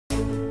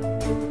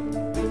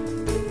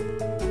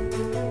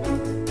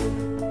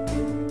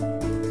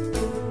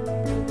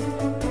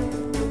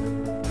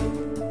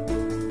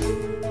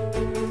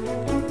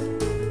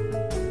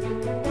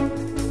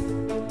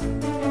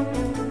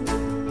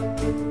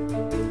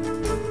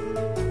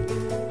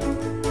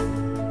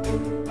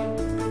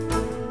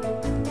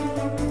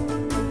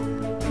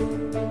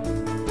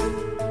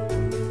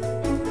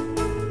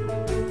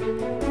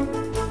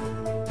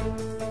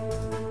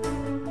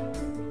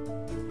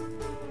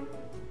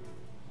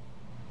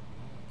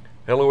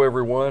Hello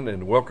everyone,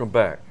 and welcome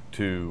back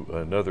to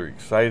another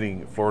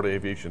exciting Florida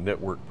Aviation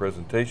Network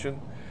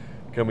presentation,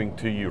 coming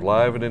to you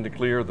live and into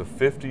clear, the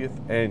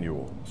 50th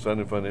annual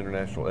Sun and Fun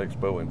International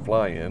Expo and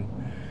Fly-In,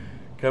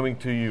 coming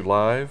to you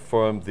live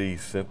from the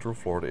Central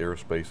Florida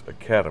Aerospace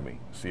Academy,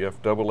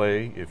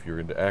 CFAA if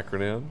you're into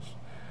acronyms.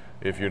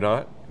 If you're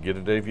not, get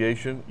into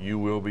aviation, you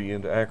will be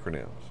into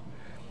acronyms.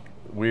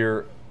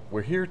 We're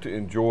here to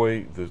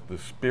enjoy the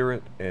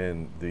spirit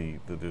and the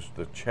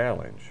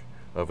challenge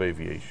of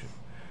aviation.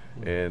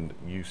 And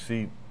you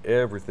see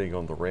everything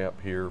on the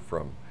ramp here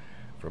from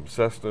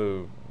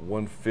Cessna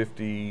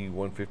 150,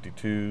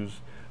 152s,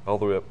 all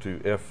the way up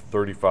to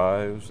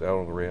F-35s out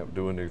on the ramp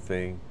doing their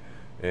thing.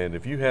 And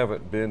if you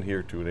haven't been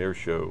here to an air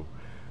show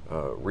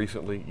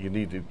recently, you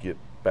need to get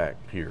back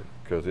here,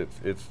 because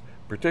it's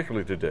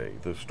particularly today.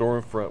 The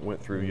storm front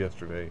went through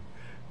yesterday,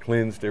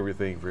 cleansed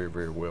everything very,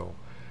 very well.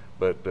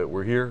 But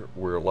we're here,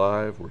 we're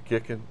alive, we're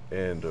kicking,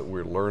 and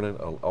we're learning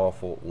an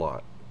awful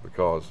lot,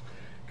 because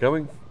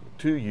coming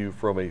to you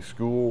from a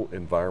school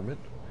environment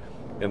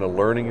and a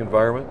learning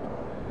environment,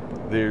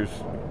 is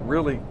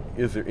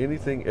there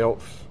anything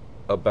else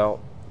about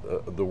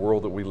the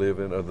world that we live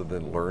in other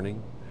than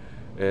learning?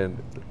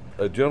 And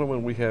a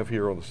gentleman we have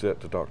here on the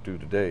set to talk to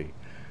today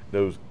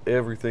knows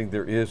everything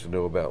there is to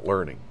know about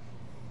learning,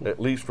 at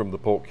least from the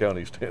Polk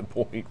County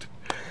standpoint.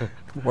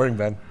 Good morning,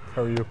 Ben.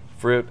 How are you?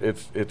 Fred,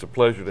 it's a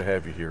pleasure to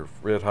have you here.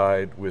 Fred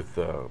Heid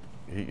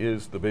he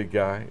is the big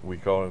guy. We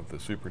call him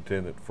the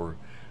superintendent for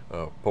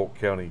Polk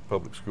County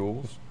Public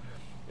Schools.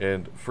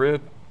 And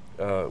Fred,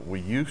 we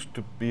used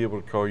to be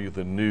able to call you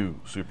the new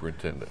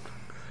superintendent.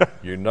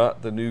 You're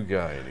not the new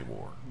guy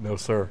anymore. No,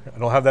 sir. I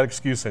don't have that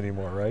excuse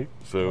anymore, right?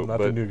 So, I'm not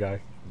the new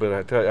guy. But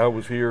I tell you, I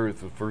was here. It's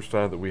the first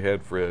time that we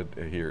had Fred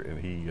here, and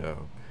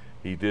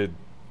he did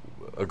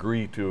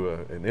agree to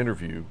an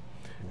interview,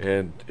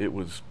 and it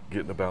was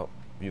getting about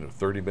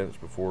 30 minutes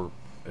before.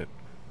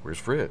 Where's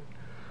Fred?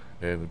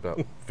 And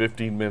about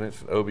 15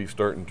 minutes, Obie's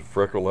starting to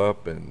freckle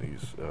up, and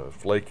he's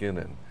flaking,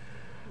 and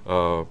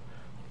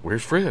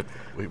where's Fred?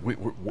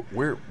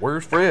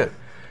 Where's Fred?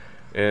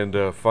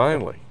 And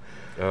finally,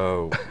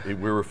 we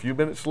were a few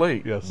minutes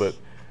late, yes. But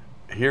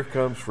here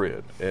comes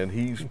Fred, and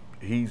he's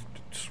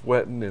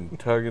sweating and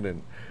tugging,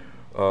 and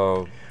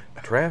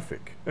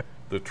traffic.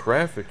 The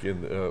traffic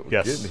in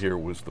yes. getting here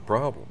was the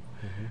problem,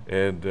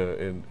 and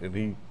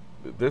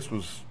this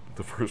was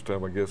the first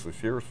time, I guess, the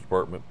sheriff's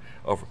department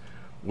offered,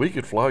 we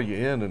could fly you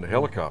in a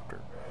helicopter.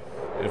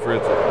 And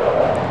Fred said,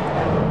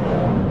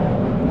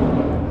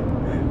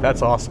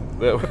 that's awesome.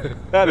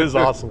 That is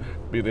awesome.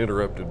 Being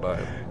interrupted by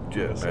a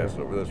jet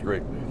passing over, that's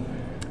great.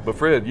 But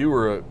Fred, you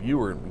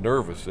were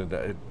nervous,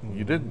 and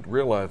you didn't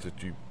realize that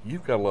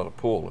you've got a lot of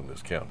pull in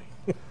this county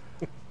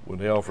when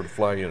they offered to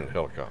fly you in a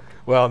helicopter.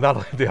 Well, not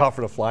only did they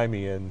offer to fly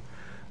me in,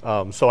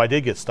 so I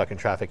did get stuck in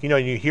traffic.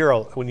 You hear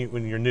when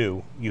you're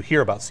new, you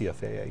hear about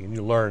CFAA and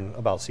you learn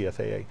about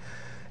CFAA,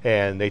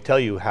 and they tell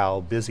you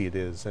how busy it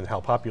is and how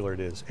popular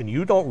it is, and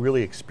you don't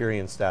really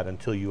experience that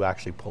until you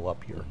actually pull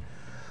up here.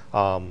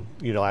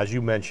 As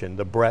you mentioned,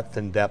 the breadth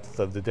and depth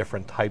of the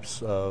different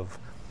types of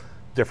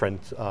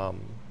different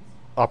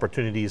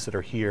opportunities that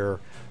are here,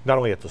 not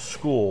only at the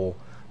school,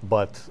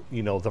 but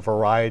the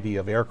variety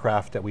of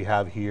aircraft that we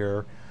have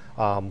here,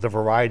 the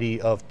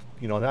variety of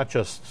not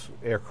just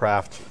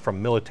aircraft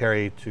from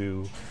military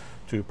to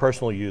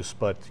personal use,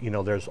 but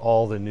there's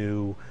all the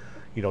new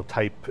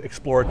type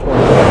exploratory.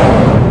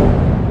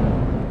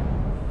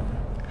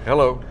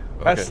 Hello.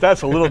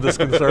 That's a little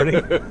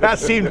disconcerting. That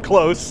seemed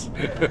close,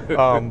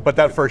 but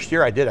that first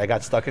year I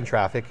got stuck in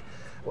traffic.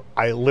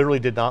 I literally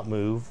did not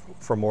move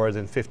for more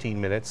than 15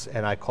 minutes,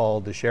 and I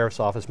called the sheriff's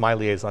office, my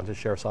liaison to the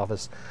sheriff's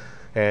office,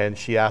 and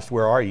she asked,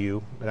 where are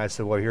you? And I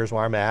said, well, here's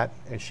where I'm at.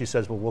 And she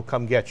says, well, we'll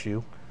come get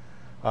you.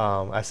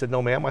 I said,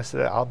 no, ma'am. I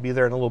said, I'll be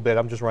there in a little bit.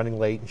 I'm just running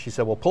late. And she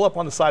said, well, pull up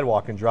on the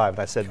sidewalk and drive. And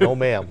I said, no,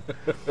 ma'am.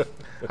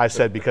 I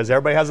said, because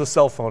everybody has a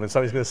cell phone, and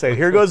somebody's going to say,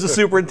 here goes the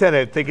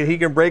superintendent, thinking he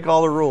can break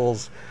all the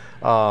rules.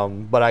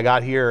 But I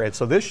got here, and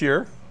so this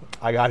year,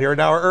 I got here an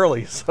hour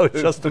early, so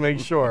just to make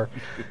sure.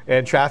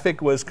 And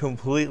traffic was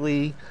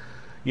completely,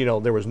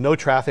 there was no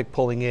traffic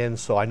pulling in,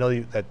 so I know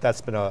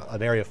that's been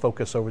an area of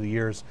focus over the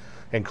years,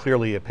 and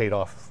clearly it paid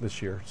off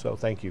this year, so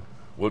thank you.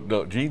 Well,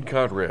 no, Gene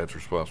Conrad's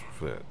responsible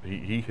for that.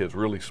 He has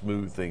really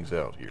smoothed things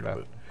out here.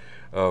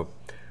 Right.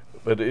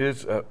 But it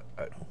is,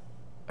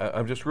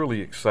 I'm just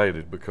really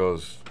excited,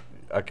 because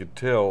I could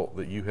tell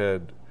that you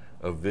had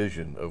a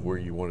vision of where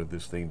you wanted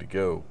this thing to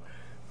go,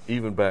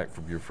 even back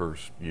from your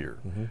first year.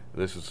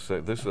 This is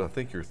I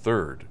think your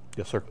third.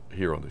 Yes, sir.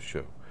 Here on this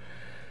show.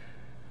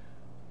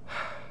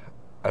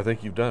 I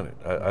think you've done it.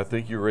 I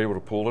think you were able to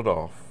pull it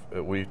off.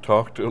 We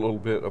talked a little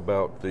bit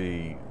about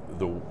the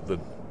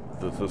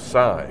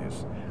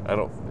size.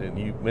 And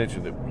you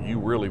mentioned that you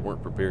really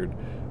weren't prepared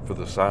for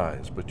the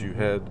size, but you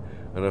had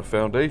enough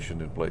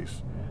foundation in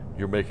place.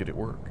 You're making it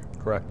work.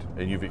 Correct.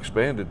 And you've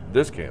expanded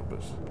this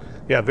campus.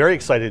 Yeah, very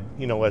excited.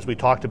 As we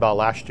talked about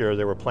last year,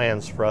 there were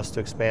plans for us to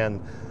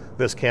expand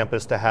this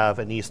campus to have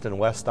an east and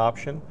west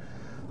option.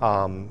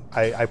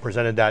 I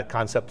presented that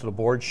concept to the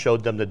board,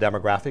 showed them the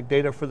demographic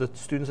data for the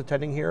students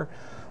attending here.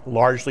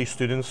 Largely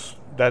students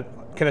that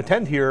can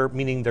attend here,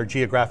 meaning their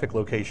geographic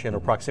location or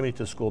proximity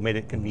to the school made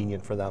it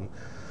convenient for them.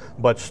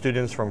 But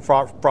students from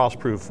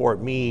Frostproof,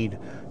 Fort Meade,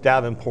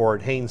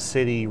 Davenport, Haines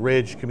City,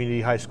 Ridge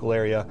Community High School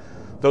area,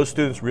 those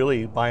students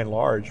really, by and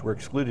large, were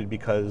excluded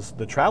because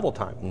the travel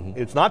time.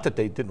 It's not that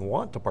they didn't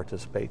want to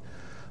participate,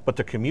 but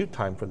the commute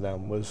time for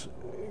them was,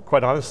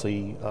 quite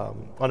honestly,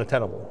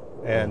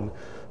 unattainable. And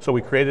so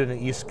we created an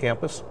East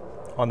Campus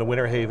on the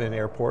Winter Haven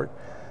Airport,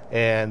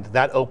 and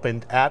that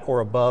opened at or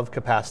above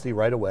capacity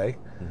right away.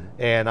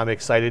 And I'm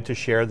excited to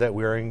share that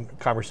we're in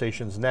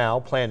conversations now,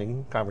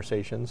 planning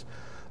conversations,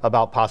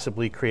 about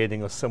possibly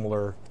creating a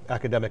similar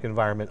academic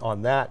environment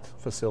on that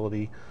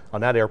facility,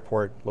 on that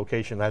airport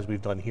location as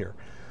we've done here.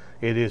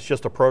 It is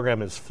just a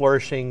program that's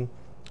flourishing.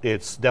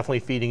 It's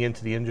definitely feeding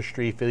into the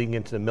industry, feeding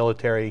into the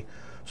military.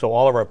 So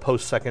all of our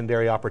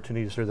post-secondary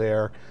opportunities are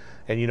there.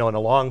 And and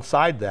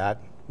alongside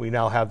that, we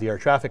now have the air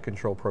traffic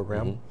control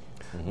program.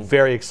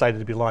 Very excited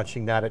to be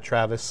launching that at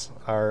Travis,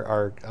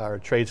 our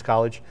trades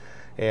college.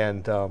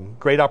 And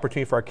great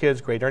opportunity for our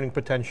kids, great earning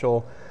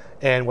potential.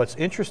 And what's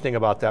interesting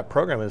about that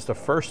program is the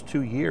first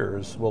 2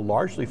 years will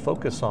largely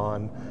focus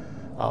on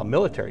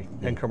military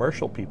and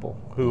commercial people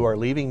who are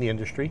leaving the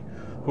industry,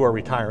 who are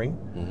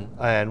retiring,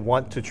 and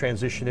want to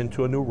transition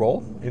into a new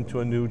role, into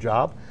a new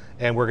job,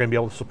 and we're going to be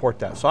able to support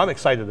that. So I'm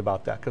excited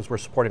about that because we're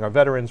supporting our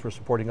veterans, we're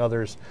supporting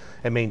others,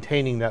 and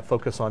maintaining that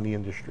focus on the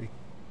industry.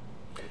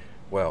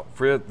 Well,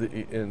 Fred,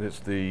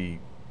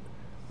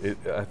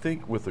 I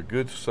think with a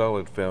good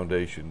solid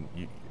foundation,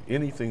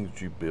 anything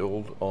that you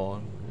build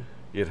on,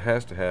 it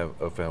has to have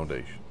a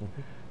foundation.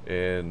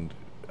 And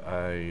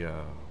I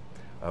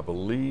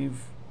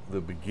believe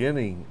the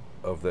beginning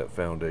of that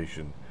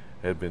foundation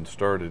had been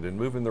started and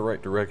moving in the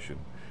right direction.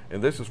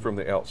 And this is from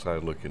the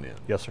outside looking in.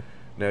 Yes, sir.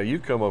 Now you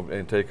come up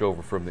and take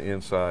over from the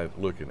inside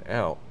looking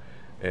out,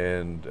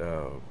 and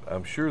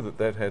I'm sure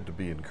that had to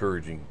be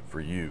encouraging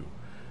for you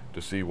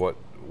to see what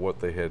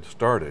they had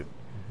started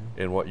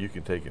and what you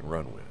can take and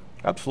run with.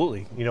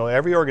 Absolutely.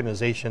 Every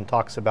organization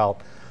talks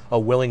about a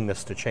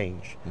willingness to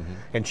change.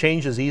 And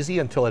change is easy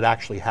until it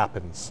actually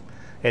happens.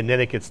 And then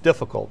it gets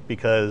difficult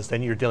because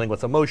then you're dealing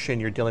with emotion,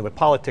 you're dealing with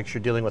politics,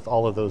 you're dealing with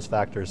all of those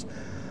factors.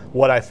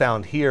 What I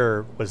found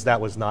here was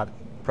that was not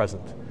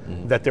present.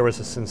 That there was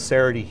a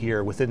sincerity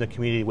here within the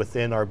community,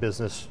 within our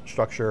business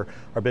structure,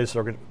 our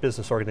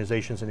business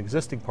organizations and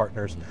existing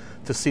partners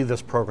to see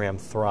this program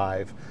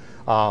thrive.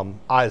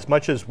 As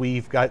much as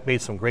we've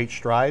made some great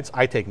strides,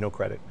 I take no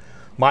credit.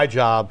 My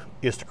job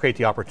is to create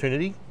the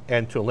opportunity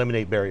and to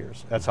eliminate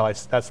barriers. That's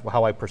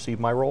how I perceive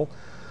my role.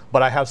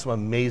 But I have some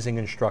amazing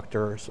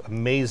instructors,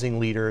 amazing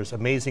leaders,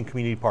 amazing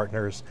community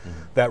partners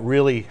that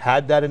really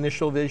had that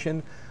initial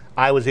vision.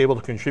 I was able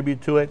to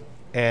contribute to it,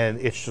 and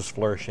it's just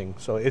flourishing.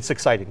 So it's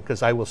exciting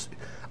because I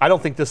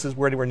don't think this is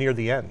anywhere near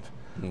the end.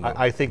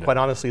 I think, quite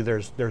honestly,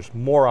 there's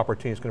more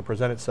opportunities going to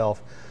present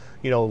itself.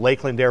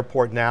 Lakeland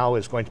Airport now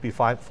is going to be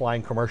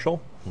flying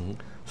commercial.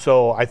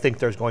 So I think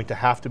there's going to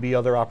have to be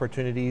other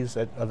opportunities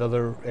at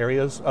other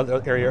areas,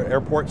 other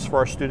airports for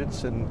our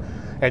students.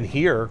 And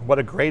here, what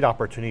a great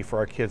opportunity for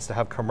our kids to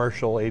have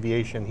commercial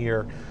aviation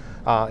here,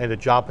 and the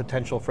job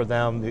potential for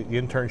them, the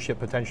internship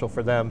potential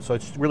for them. So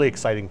it's really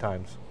exciting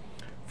times.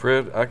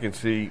 Fred, I can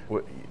see,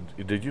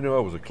 did you know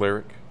I was a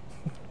cleric?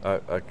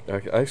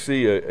 I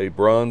see a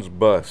bronze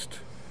bust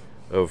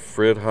of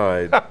Fred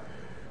Heid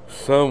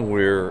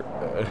somewhere.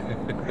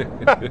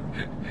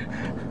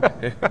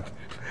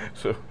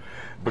 So,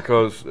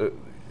 because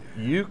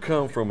you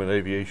come from an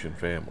aviation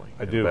family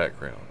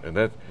background, and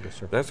that's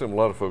something a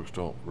lot of folks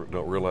don't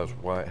realize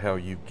how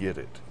you get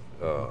it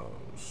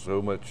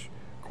so much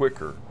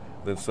quicker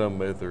than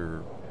some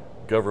other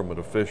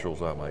government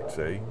officials, I might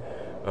say.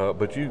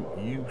 But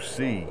you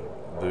see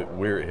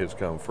where it has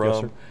come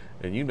from,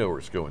 and you know where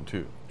it's going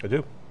to. I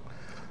do.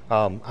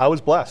 I was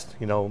blessed.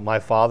 My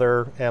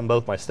father and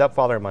both my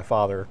stepfather and my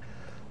father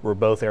were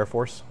both Air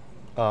Force.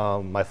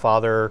 My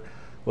father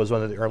was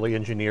one of the early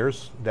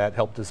engineers that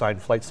helped design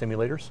flight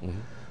simulators.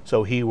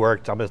 So he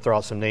worked, I'm going to throw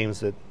out some names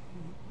that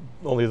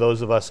only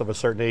those of us of a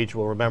certain age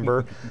will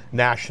remember,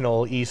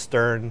 National,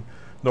 Eastern,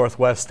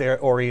 Northwest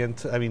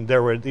Orient. I mean,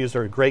 these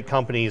are great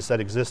companies that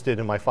existed,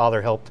 and my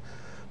father helped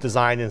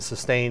design and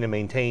sustain and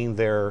maintain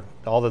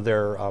all of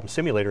their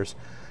simulators.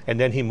 And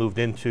then he moved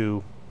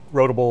into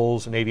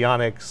rotables and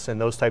avionics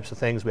and those types of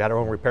things. We had our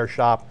own repair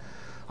shop.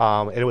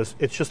 And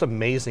it's just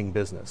amazing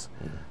business.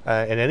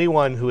 And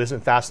anyone who isn't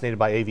fascinated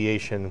by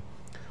aviation,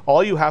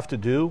 all you have to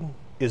do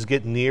is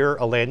get near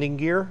a landing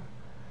gear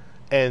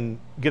and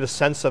get a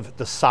sense of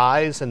the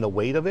size and the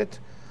weight of it.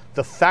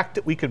 The fact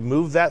that we could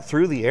move that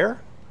through the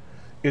air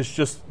is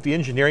just, the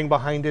engineering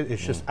behind it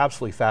is just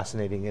absolutely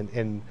fascinating.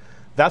 And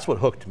that's what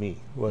hooked me,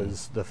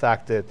 was the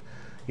fact that,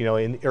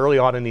 early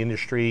on in the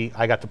industry,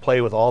 I got to play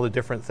with all the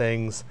different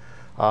things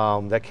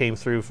that came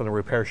through from the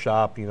repair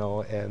shop,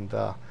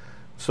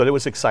 so it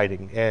was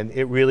exciting, and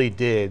it really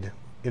did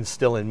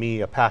instill in me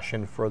a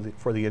passion for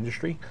the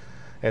industry.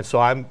 And so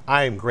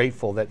I am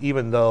grateful that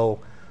even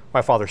though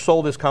my father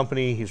sold his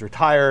company, he's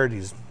retired,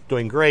 he's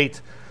doing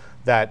great,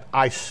 that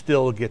I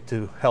still get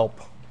to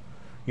help,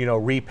 you know,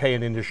 repay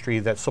an industry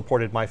that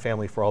supported my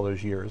family for all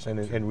those years,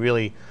 and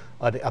really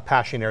a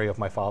passion area of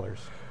my father's.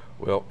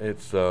 Well,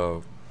 it's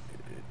the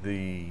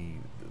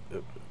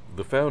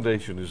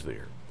foundation is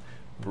there.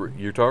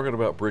 You're talking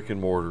about brick and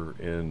mortar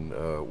in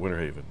Winter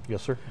Haven.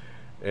 Yes, sir.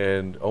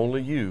 And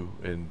only you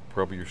and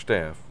probably your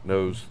staff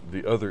knows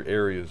the other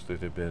areas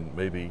that have been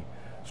maybe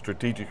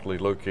strategically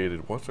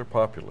located. What's our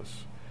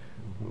populace?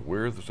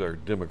 Where's our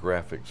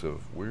demographics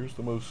of where's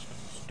the most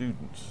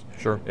students?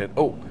 Sure. And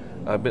oh,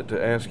 I meant to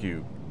ask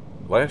you,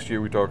 last year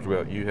we talked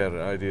about you had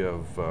an idea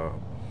of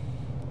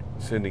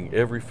sending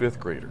every fifth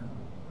grader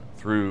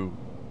through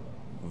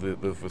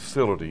the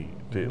facility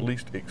to at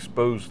least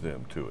expose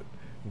them to it.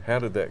 How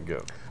did that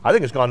go? I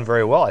think it's gone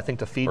very well. I think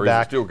the feedback.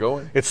 Or is it still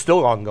going? It's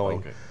still ongoing.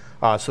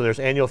 Okay. So there's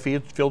annual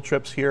field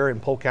trips here in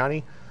Polk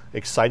County.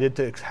 Excited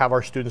to have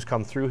our students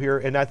come through here,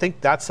 and I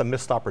think that's a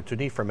missed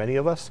opportunity for many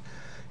of us.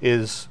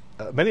 Is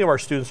many of our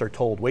students are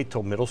told wait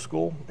till middle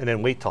school and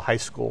then wait till high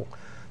school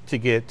to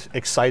get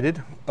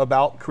excited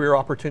about career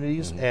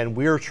opportunities, and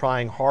we're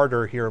trying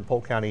harder here in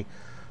Polk County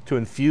to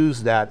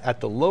infuse that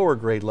at the lower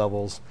grade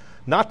levels,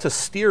 not to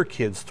steer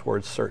kids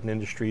towards certain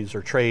industries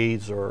or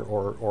trades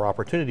or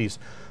opportunities,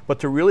 but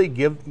to really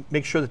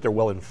make sure that they're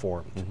well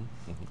informed.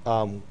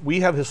 We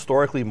have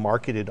historically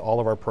marketed all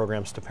of our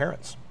programs to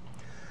parents,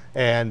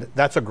 and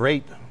that's a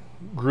great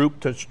group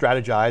to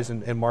strategize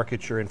and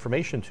market your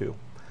information to.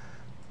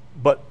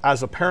 But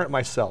as a parent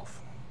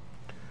myself,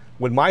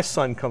 when my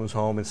son comes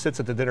home and sits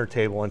at the dinner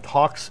table and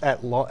talks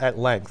at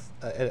length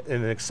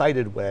in an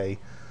excited way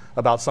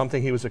about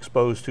something he was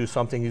exposed to,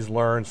 something he's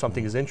learned,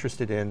 something he's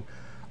interested in,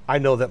 I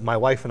know that my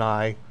wife and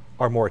I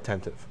are more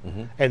attentive.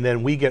 And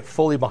then we get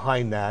fully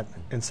behind that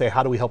and say,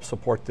 how do we help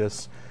support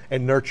this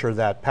and nurture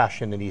that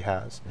passion that he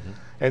has?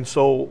 And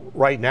so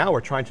right now we're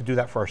trying to do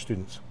that for our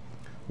students.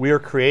 We are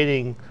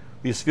creating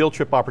these field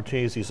trip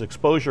opportunities, these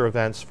exposure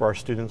events for our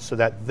students so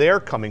that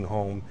they're coming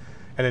home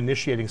and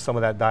initiating some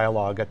of that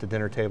dialogue at the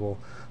dinner table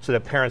so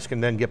that parents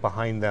can then get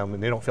behind them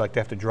and they don't feel like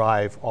they have to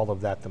drive all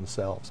of that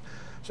themselves.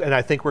 So, and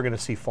I think we're going to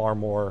see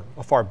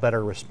a far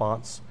better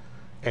response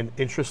and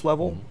interest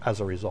level as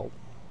a result.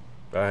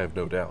 I have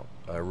no doubt.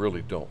 I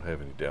really don't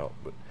have any doubt.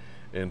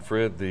 And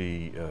Fred,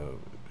 the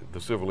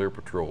Civil Air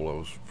Patrol, I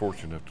was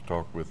fortunate enough to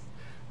talk with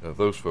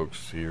those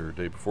folks here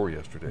day before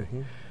yesterday,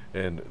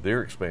 and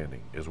they're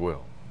expanding as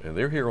well. And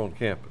they're here on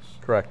campus.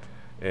 Correct.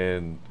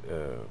 And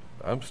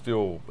I'm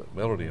still,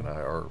 Melody and I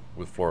are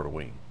with Florida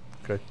Wing.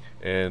 Okay.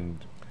 And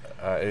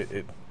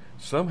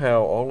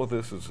somehow all of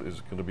this is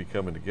going to be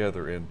coming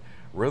together. And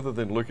rather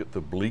than look at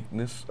the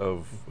bleakness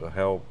of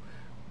how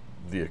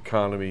the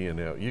economy and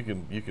how you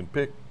can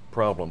pick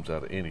problems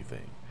out of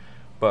anything,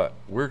 but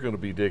we're going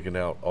to be digging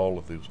out all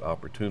of those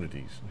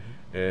opportunities,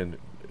 and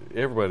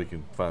everybody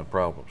can find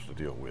problems to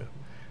deal with.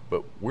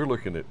 But we're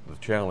looking at the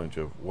challenge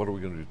of what are we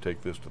going to do to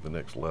take this to the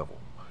next level.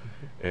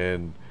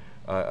 And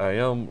I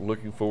am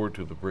looking forward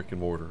to the brick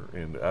and mortar,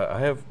 and I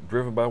have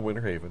driven by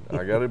Winter Haven.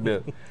 I got to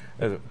admit,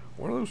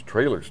 what are those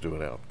trailers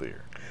doing out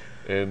there?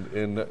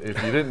 And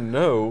if you didn't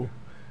know,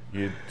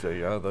 you'd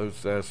say, oh,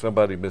 those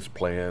somebody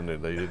misplanned,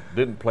 and they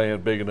didn't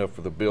plan big enough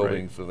for the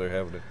building, so they're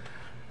having to.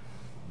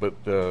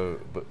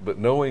 But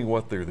knowing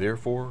what they're there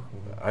for,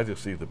 I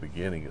just see the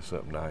beginning of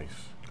something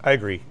nice. I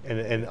agree,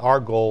 and our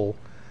goal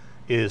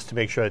is to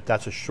make sure that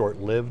that's a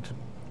short-lived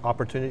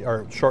opportunity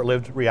or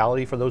short-lived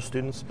reality for those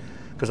students,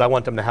 because I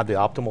want them to have the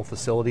optimal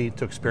facility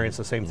to experience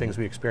the same things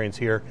we experience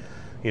here,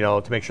 you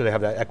know, to make sure they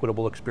have that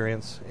equitable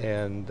experience,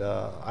 and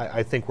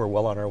I think we're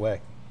well on our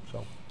way.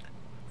 So,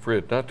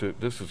 Fred,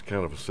 this is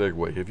kind of a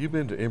segue. Have you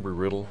been to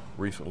Embry-Riddle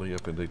recently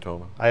up in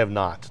Daytona? I have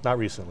not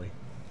recently.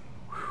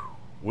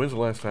 When's the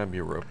last time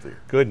you were up there?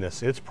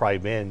 Goodness, it's probably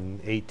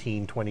been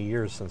 18, 20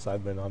 years since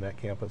I've been on that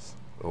campus.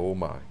 Oh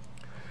my.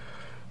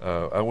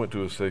 I went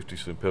to a safety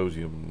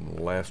symposium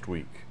last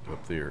week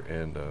up there,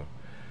 and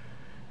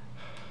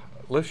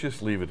let's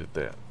just leave it at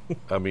that.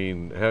 I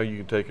mean, how you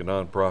can take a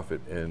nonprofit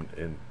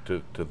and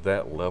to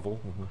that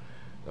level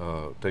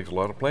takes a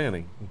lot of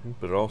planning,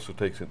 but it also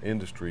takes an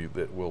industry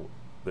that will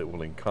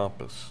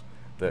encompass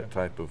that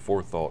type of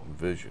forethought and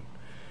vision.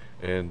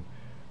 And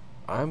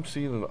I'm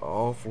seeing an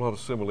awful lot of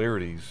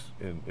similarities,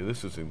 and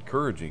this is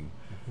encouraging,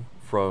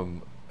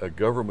 from a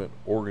government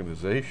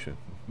organization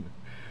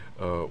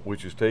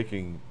which is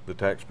taking the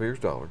taxpayers'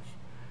 dollars,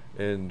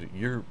 and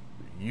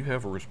you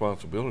have a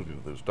responsibility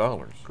to those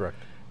dollars. Correct.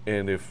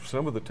 And if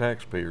some of the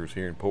taxpayers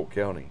here in Polk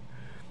County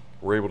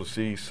were able to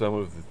see some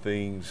of the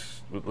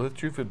things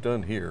that you've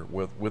done here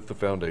with the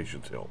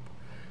foundation's help,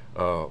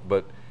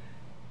 but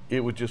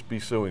it would just be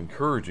so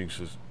encouraging.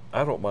 Says,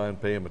 I don't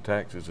mind paying my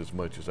taxes as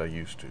much as I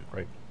used to,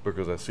 right?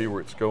 Because I see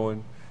where it's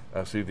going,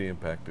 I see the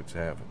impact it's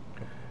having,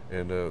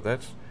 and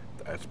that's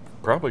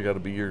probably got to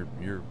be your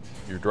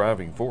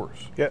driving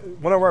force. Yeah,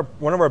 one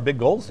of our big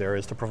goals there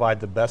is to provide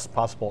the best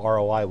possible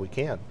ROI we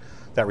can.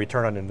 that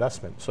return on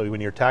investment. So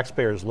when your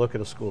taxpayers look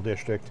at a school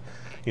district,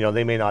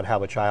 they may not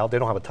have a child, they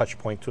don't have a touch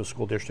point to a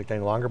school district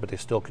any longer, but they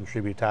still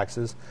contribute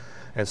taxes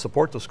and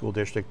support the school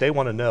district. They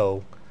want to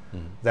know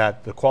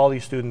that the quality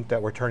student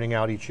that we're turning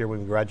out each year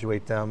when we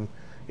graduate them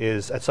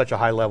is at such a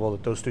high level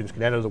that those students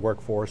can enter the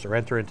workforce or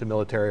enter into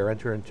military or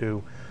enter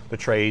into the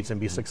trades and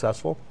be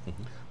successful.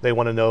 They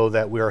want to know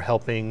that we are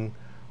helping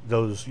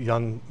those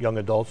young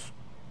adults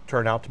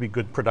turn out to be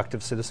good,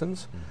 productive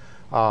citizens.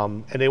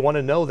 And they want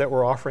to know that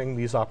we're offering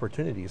these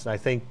opportunities. And I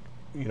think,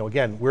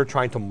 again, we're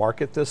trying to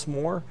market this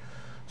more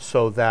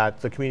so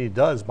that the community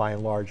does, by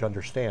and large,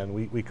 understand.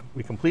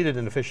 We completed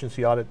an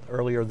efficiency audit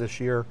earlier this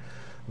year.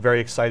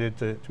 Very excited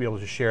to be able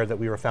to share that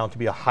we were found to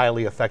be a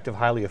highly effective,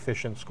 highly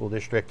efficient school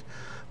district.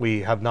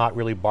 We have not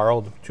really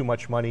borrowed too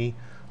much money.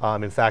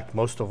 In fact,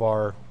 most of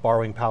our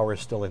borrowing power is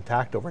still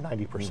intact, over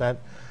 90%.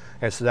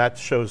 And so that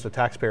shows the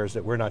taxpayers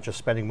that we're not just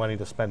spending money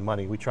to spend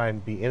money. We try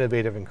and be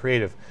innovative and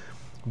creative.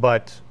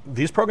 But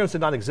these programs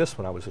did not exist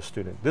when I was a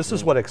student. This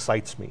is what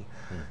excites me,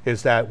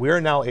 is that we're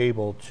now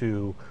able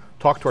to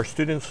talk to our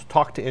students,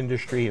 talk to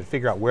industry, and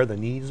figure out where the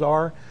needs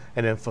are,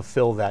 and then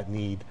fulfill that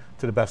need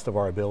to the best of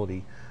our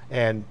ability.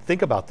 And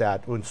think about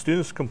that. When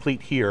students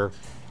complete here,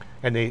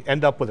 and they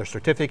end up with a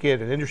certificate,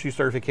 an industry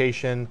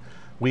certification,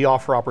 we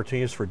offer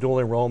opportunities for dual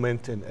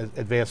enrollment and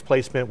advanced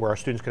placement where our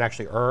students can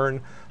actually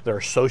earn their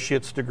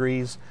associate's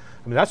degrees.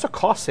 I mean, that's a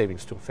cost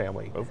savings to a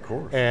family. Of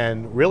course.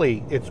 And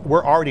really,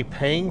 we're already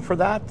paying for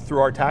that through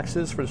our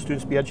taxes for the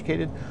students to be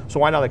educated, so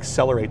why not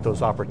accelerate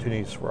those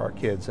opportunities for our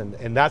kids?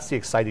 And that's the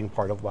exciting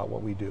part about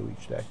what we do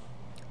each day.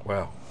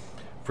 Wow.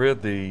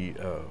 Fred,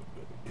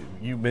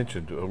 you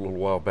mentioned a little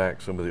while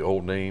back some of the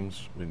old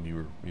names when you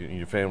were in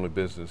your family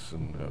business,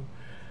 and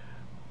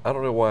I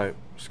don't know why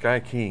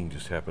Sky King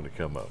just happened to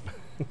come up.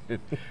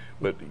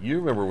 But you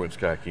remember when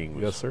Sky King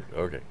was? Yes, sir.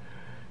 Okay.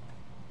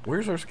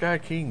 Where's our Sky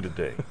King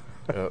today?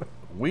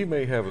 We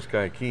may have a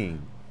Sky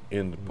King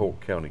in the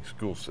Polk County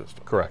school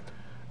system. Correct.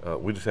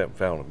 We just haven't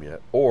found them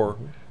yet, or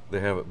they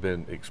haven't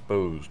been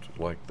exposed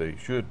like they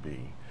should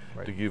be,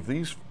 to give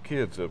these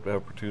kids an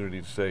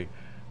opportunity to say,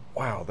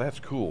 wow, that's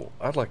cool.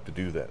 I'd like to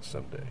do that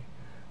someday.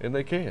 And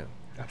they can.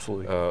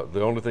 Absolutely.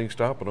 The only thing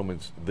stopping them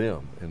is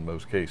them in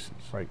most cases.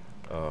 Right.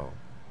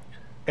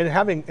 And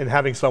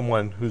having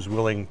someone who's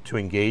willing to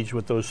engage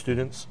with those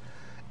students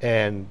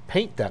and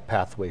paint that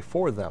pathway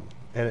for them.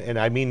 And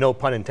I mean no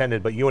pun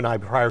intended, but you and I,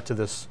 prior to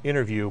this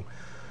interview,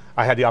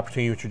 I had the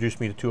opportunity to introduce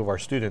me to two of our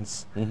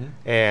students.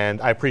 And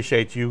I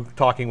appreciate you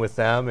talking with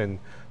them and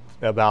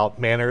about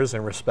manners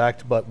and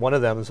respect, but one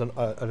of them is an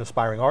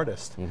aspiring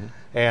artist.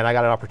 And I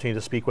got an opportunity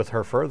to speak with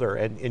her further.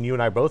 And you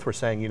and I both were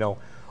saying,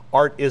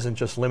 art isn't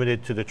just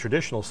limited to the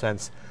traditional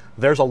sense.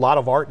 There's a lot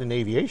of art in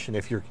aviation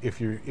if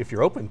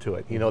you're open to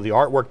it. The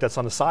artwork that's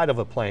on the side of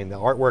a plane, the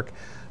artwork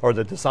or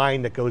the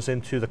design that goes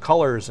into the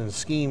colors and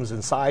schemes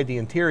inside the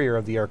interior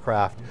of the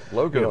aircraft.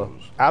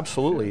 Logos.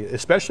 Absolutely,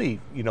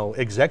 especially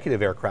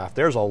executive aircraft.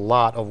 There's a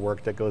lot of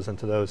work that goes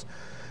into those,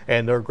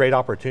 and they're great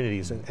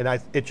opportunities.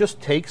 And it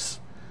just takes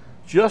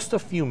just a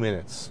few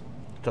minutes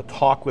to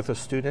talk with a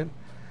student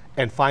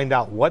and find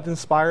out what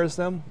inspires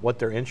them, what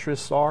their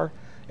interests are,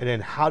 and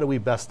then how do we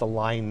best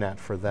align that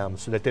for them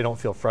so that they don't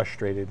feel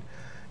frustrated.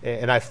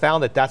 And I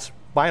found that that's,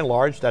 by and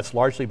large, that's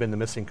largely been the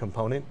missing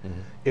component.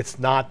 It's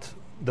not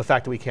the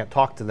fact that we can't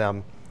talk to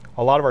them.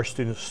 A lot of our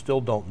students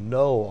still don't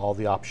know all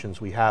the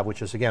options we have,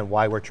 which is, again,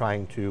 why we're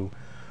trying to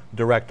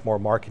direct more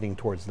marketing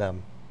towards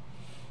them.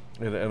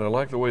 And I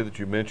like the way that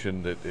you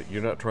mentioned that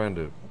you're not trying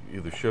to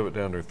either shove it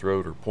down their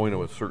throat or point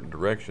them a certain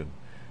direction,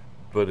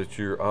 but it's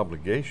your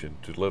obligation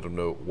to let them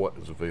know what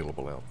is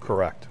available out there.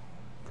 Correct.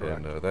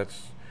 And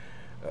that's,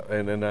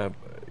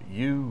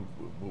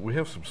 we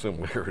have some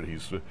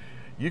similarities.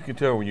 You can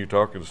tell when you're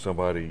talking to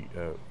somebody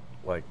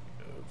like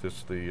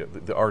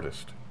the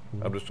artist.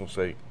 I'm just going to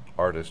say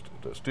artist,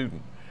 the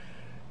student.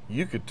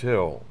 You could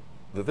tell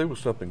that there was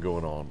something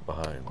going on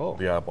behind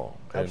the eyeball.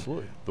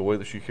 Absolutely. And the way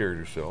that she carried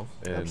herself.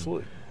 And,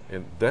 absolutely.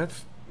 And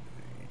that's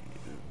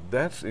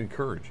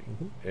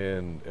encouraging.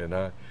 And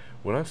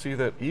when I see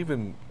that,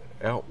 even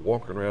out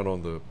walking around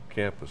on the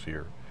campus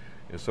here,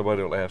 and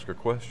somebody will ask a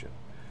question,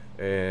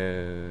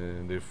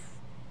 and if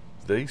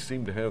they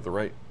seem to have the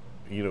right,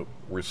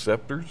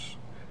 receptors.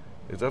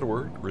 Is that a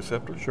word?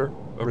 Receptors? Sure.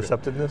 Okay.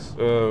 Receptiveness.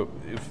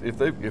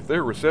 If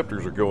their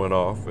receptors are going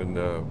off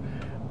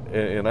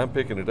and I'm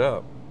picking it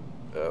up,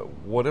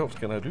 what else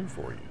can I do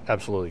for you?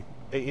 Absolutely.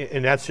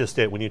 And that's just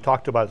it. When you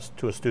talk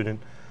to a student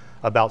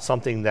about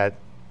something that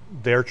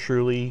they're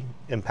truly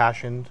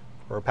impassioned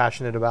or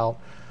passionate about,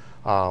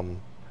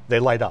 they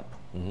light up.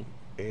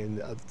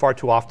 And far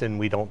too often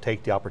we don't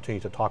take the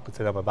opportunity to talk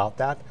to them about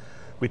that.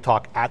 We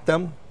talk at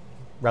them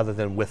rather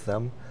than with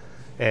them.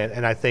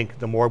 And I think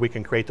the more we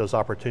can create those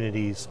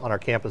opportunities on our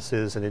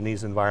campuses and in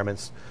these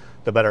environments,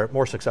 the better,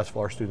 more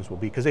successful our students will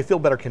be, because they feel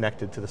better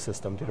connected to the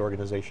system, to the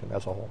organization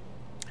as a whole.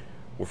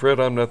 Well,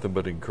 Fred, I'm nothing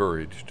but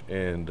encouraged,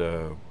 and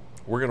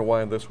we're going to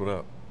wind this one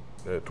up.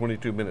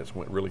 22 minutes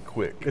went really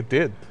quick. It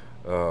did.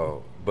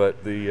 But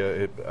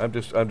I'm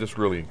just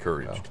really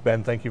encouraged.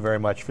 Ben, thank you very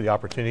much for the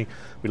opportunity.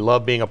 We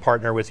love being a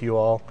partner with you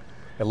all.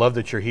 I love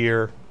that you're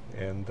here,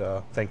 and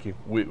thank you.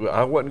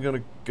 I wasn't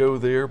going to go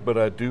there, but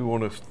I do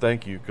want to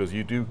thank you because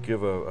you do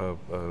give a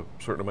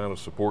certain amount of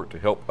support to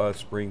help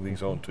us bring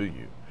these on to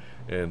you.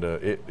 And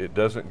it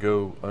doesn't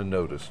go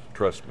unnoticed,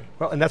 trust me.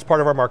 Well, and that's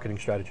part of our marketing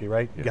strategy,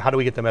 right? Yeah. How do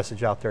we get the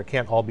message out there?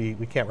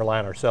 We can't rely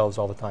on ourselves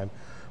all the time.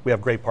 We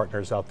have great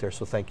partners out there,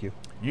 so thank you.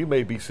 You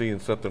may be seeing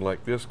something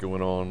like this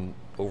going on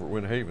over at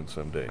Win Haven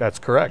someday. That's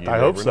correct. I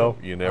hope so.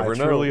 You never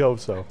know. I truly hope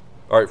so.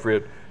 All right,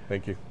 Fred.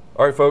 Thank you.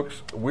 All right,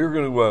 folks. We're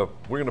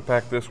going to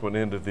pack this one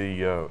into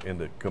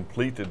the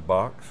completed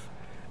box,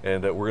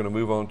 and we're going to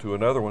move on to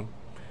another one,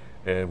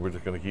 and we're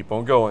just going to keep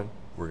on going.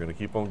 We're going to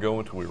keep on going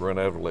until we run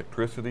out of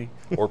electricity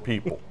or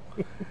people,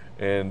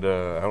 and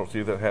I don't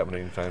see that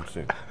happening anytime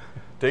soon.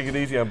 Take it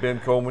easy. I'm Ben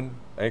Coleman,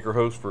 anchor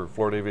host for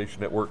Florida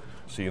Aviation Network.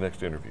 See you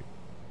next interview.